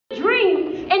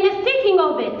dream and the seeking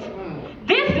of it.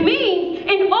 This means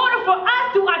in order for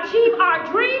us to achieve our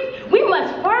dreams, we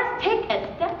must first take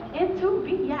a step into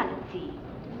reality.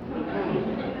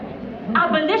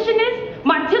 Abolitionist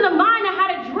Martilla Minor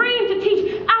had a dream to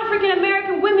teach African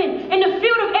American women in the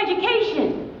field of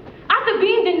education. After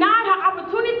being denied her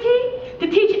opportunity to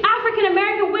teach African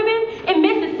American women in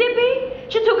Mississippi,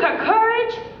 she took her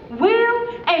courage, will,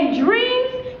 and dreams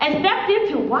and stepped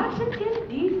into Washington,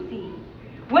 D.C.,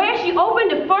 where she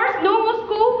opened the first normal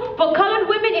school for colored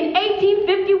women in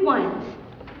 1851.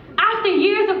 After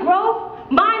years of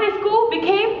growth, Minor School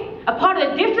became a part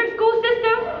of the district school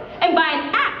system and by an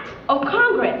act of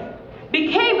Congress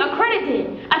became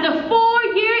accredited as a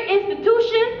 4-year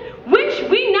institution, which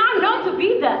we now know to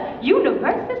be the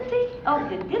University of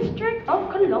the District of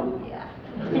Columbia.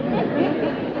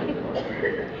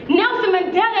 Nelson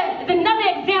Mandela is another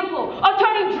example of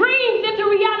turning dreams into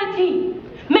reality.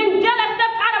 Mandela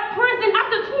stepped out of prison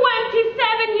after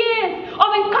 27 years of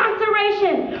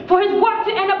incarceration for his work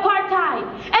to end apartheid.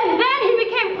 And then he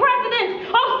became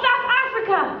president of South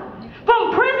Africa.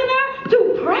 From prisoner to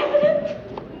president?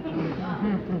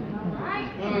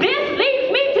 This leads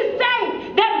me to say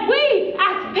that we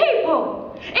as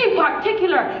people, in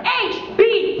particular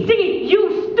HBCU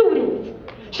students,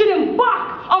 should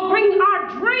embark on bringing our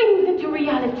dreams into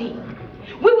reality.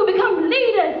 We will become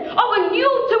leaders of a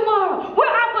new tomorrow where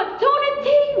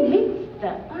opportunity meets the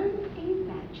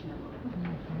unimaginable.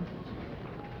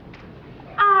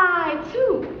 I,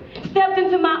 too, stepped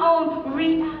into my own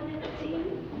reality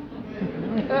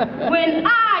when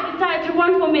I decided to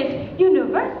run for Miss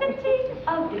University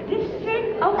of the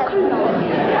District of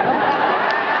Columbia.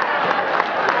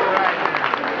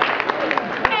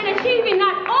 And achieving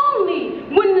not only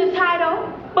winning the title,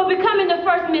 but becoming the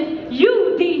first Miss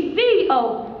UDC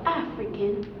of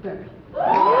African birth.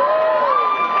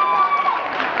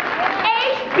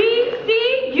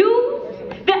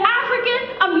 HBCUs, the African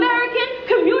American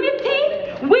community,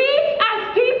 we as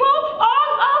people,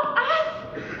 all of us,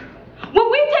 when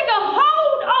we take a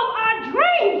hold of our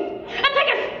dreams and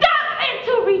take a step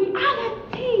into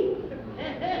reality,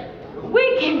 we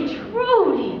can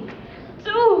truly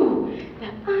do the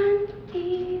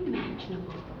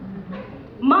unimaginable.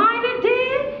 Minor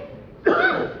did,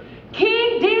 King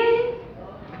did,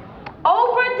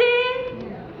 Oprah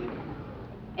did,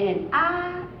 and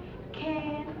I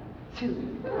can too.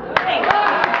 Thank you.